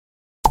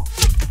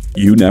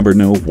You never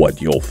know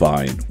what you'll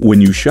find when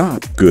you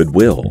shop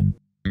Goodwill.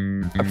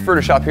 I prefer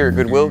to shop here at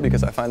Goodwill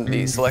because I find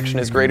the selection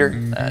is greater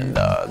and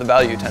the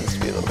value tends to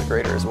be a little bit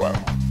greater as well.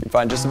 You can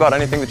find just about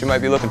anything that you might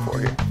be looking for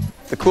here.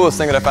 The coolest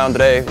thing that I found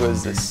today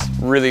was this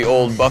really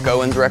old Buck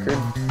Owens record.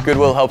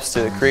 Goodwill helps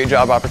to create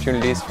job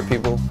opportunities for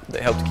people.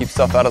 They help to keep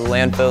stuff out of the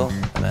landfill,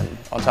 and then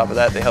on top of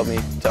that, they help me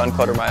to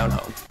unclutter my own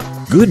home.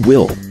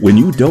 Goodwill. When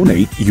you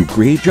donate, you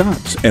create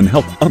jobs and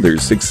help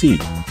others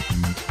succeed.